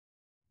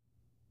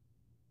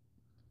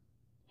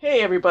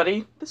Hey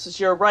everybody, this is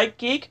your Right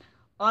Geek,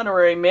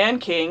 honorary man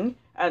king,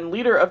 and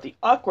leader of the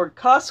Awkward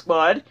Cost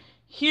Squad,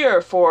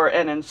 here for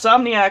an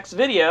Insomniacs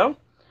video.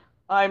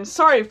 I'm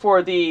sorry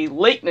for the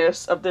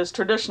lateness of this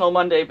traditional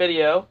Monday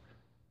video,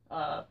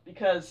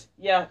 because,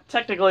 yeah,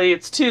 technically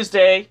it's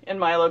Tuesday in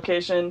my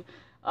location,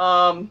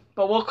 but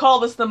we'll call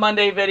this the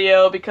Monday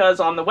video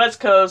because on the West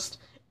Coast,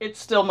 it's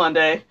still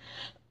Monday.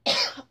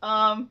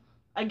 I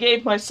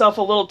gave myself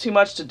a little too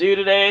much to do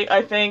today,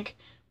 I think,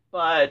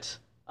 but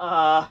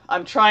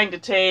I'm trying to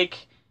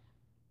take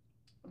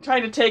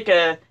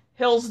a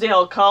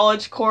Hillsdale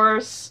College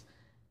course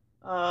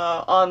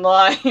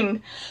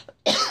online,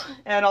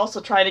 and also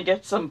trying to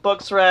get some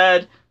books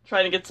read,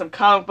 trying to get some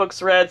comic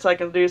books read so I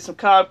can do some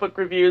comic book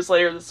reviews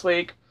later this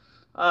week.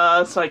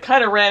 So I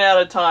kind of ran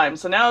out of time.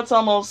 So now it's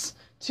almost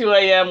 2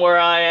 a.m. where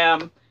I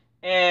am,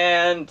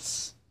 and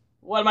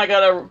what am I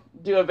gonna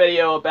do a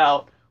video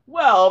about?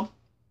 Well,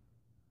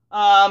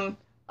 I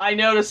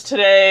noticed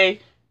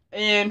today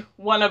in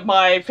one of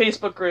my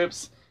Facebook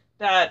groups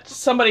that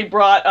somebody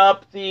brought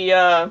up the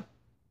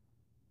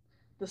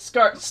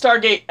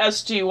Stargate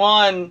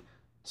SG-1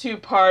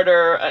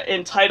 two-parter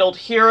entitled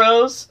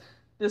Heroes.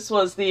 This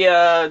was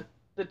the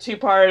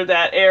two-parter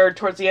that aired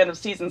towards the end of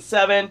season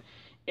 7,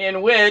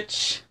 in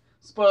which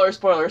spoiler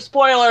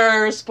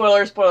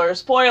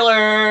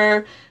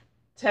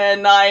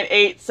 10, 9,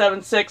 8,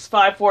 7, 6,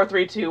 5, 4,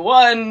 3, 2,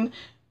 1,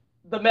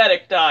 the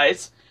medic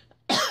dies.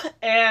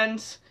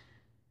 And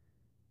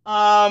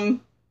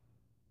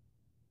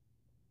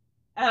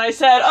I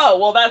said, oh,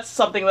 well, that's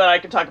something that I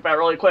can talk about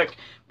really quick,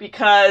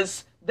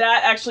 because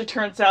that actually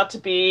turns out to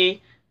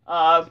be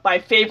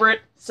my favorite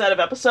set of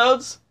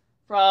episodes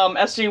from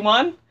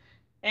SG-1.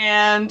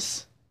 And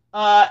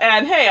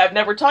hey, I've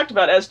never talked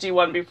about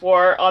SG-1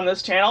 before on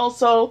this channel,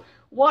 so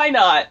why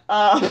not?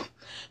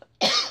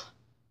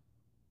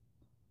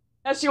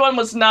 SG-1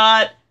 was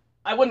not,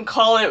 I wouldn't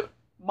call it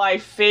my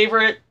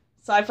favorite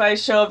sci-fi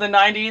show of the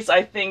 90s.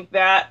 I think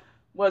that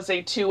was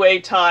a two-way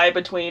tie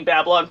between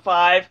Babylon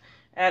 5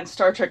 and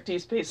Star Trek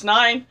Deep Space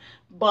Nine,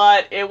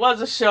 but it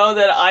was a show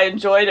that I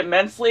enjoyed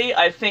immensely.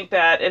 I think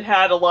that it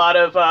had a lot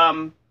of,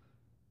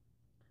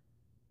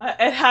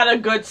 it had a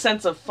good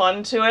sense of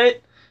fun to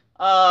it,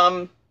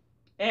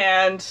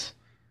 and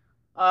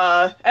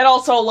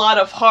also a lot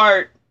of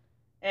heart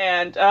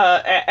and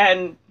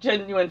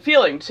genuine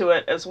feeling to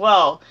it as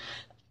well.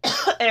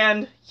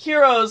 And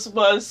Heroes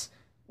was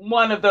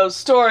one of those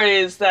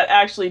stories that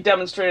actually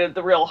demonstrated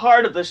the real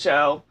heart of the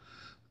show.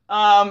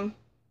 And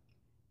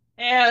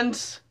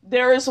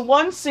there is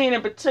one scene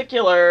in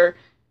particular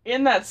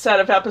in that set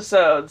of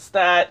episodes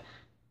that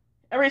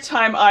every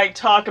time I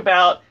talk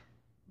about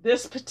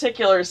this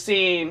particular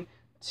scene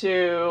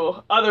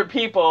to other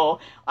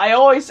people, I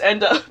always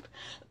end up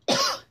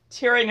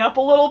tearing up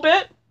a little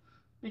bit,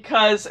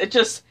 because it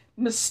just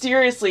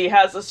mysteriously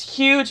has this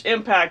huge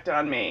impact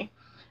on me.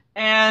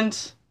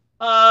 And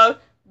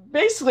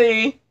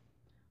basically,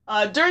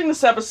 during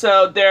this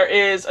episode, there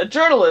is a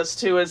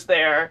journalist who is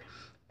there,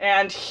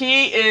 and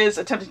he is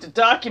attempting to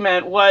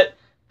document what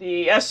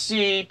the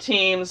SG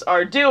teams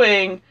are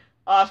doing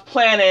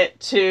off-planet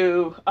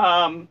to,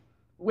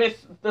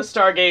 with the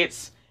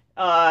Stargates,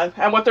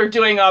 and what they're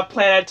doing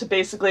off-planet to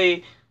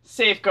basically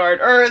safeguard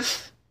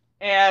Earth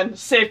and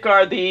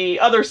safeguard the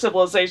other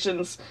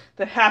civilizations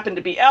that happen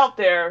to be out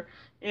there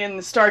in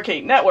the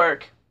Stargate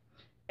network.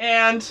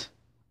 And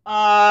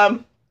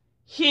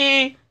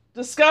he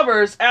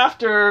discovers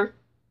after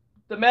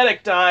the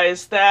medic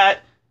dies that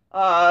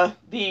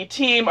the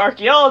team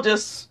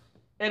archaeologists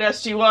at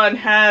SG-1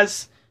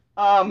 has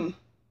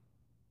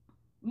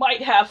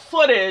might have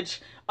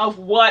footage of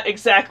what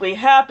exactly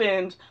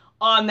happened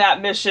on that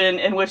mission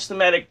in which the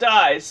medic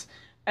dies.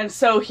 And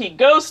so he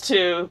goes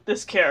to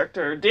this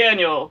character,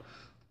 Daniel,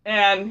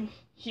 and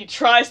he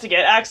tries to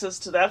get access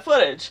to that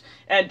footage.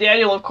 And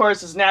Daniel, of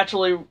course, is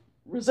naturally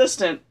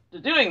resistant to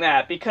doing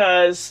that,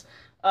 because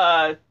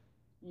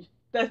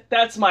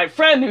that's my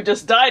friend who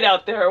just died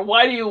out there.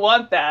 Why do you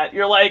want that?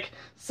 You're like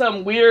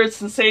some weird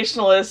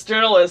sensationalist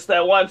journalist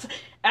that wants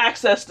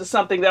access to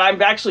something that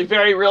I'm actually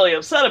really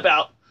upset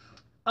about.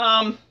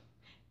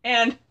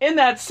 And in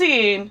that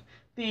scene,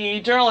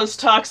 the journalist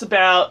talks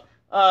about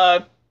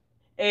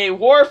a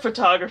war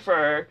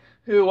photographer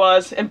who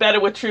was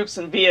embedded with troops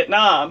in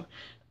Vietnam.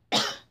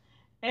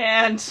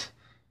 And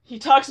he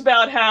talks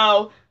about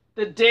how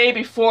the day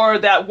before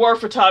that war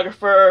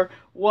photographer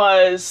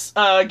was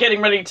getting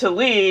ready to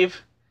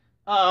leave,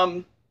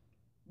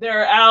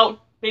 they're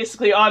out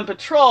basically on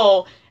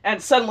patrol,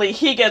 and suddenly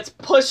he gets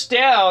pushed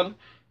down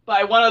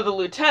by one of the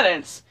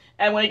lieutenants.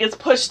 And when he gets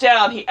pushed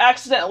down, he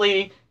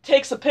accidentally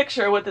takes a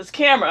picture with his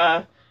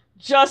camera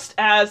just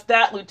as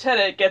that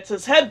lieutenant gets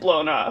his head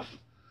blown off.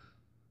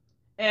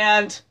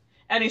 And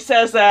he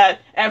says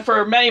that, and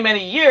for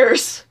many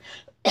years,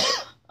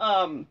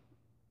 the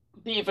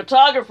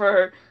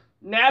photographer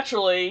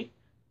naturally,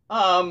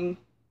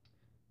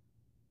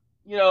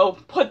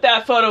 put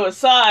that photo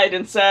aside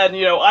and said,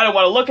 I don't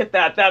want to look at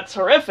that, that's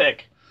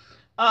horrific.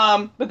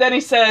 But then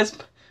he says,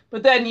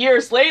 but then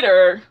years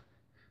later,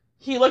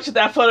 he looked at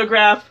that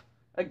photograph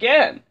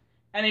again,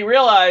 and he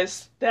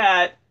realized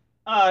that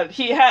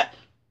he had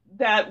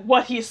that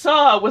what he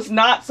saw was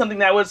not something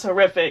that was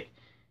horrific.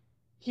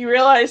 He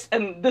realized,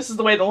 and this is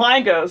the way the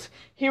line goes,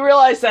 he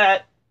realized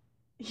that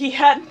he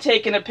hadn't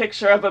taken a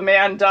picture of a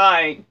man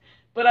dying,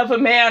 but of a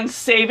man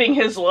saving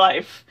his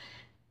life.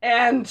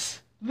 And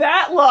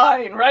that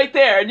line right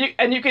there,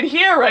 and you can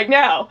hear right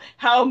now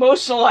how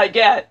emotional I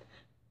get.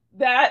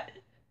 That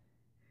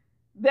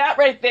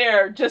right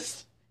there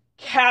just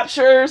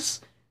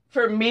captures,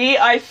 for me,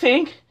 I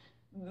think,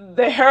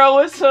 the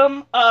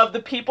heroism of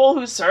the people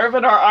who serve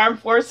in our armed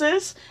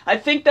forces. I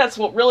think that's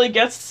what really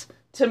gets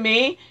to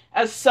me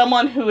as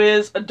someone who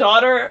is a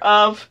daughter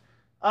of,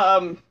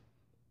 of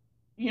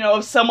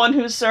someone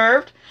who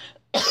served.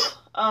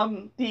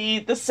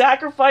 The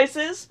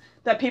sacrifices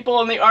that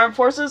people in the armed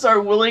forces are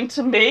willing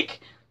to make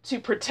to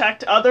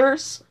protect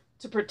others,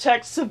 to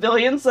protect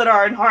civilians that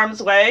are in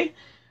harm's way.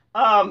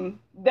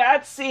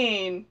 That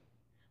scene,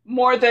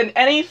 more than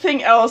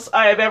anything else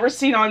I have ever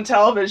seen on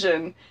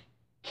television,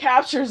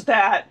 captures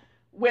that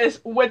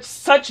with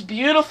such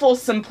beautiful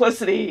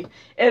simplicity.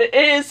 It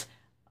is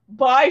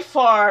by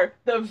far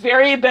the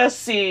very best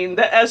scene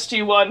that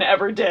SG-1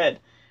 ever did.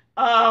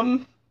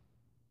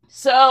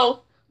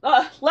 So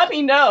let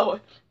me know.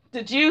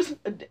 Did you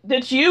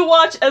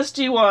watch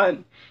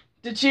SG-1?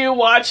 Did you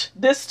watch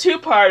this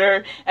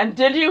two-parter? And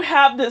did you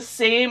have the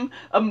same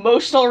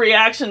emotional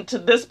reaction to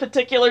this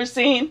particular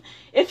scene?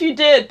 If you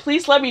did,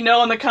 please let me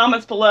know in the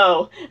comments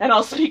below, and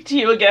I'll speak to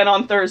you again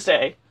on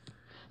Thursday.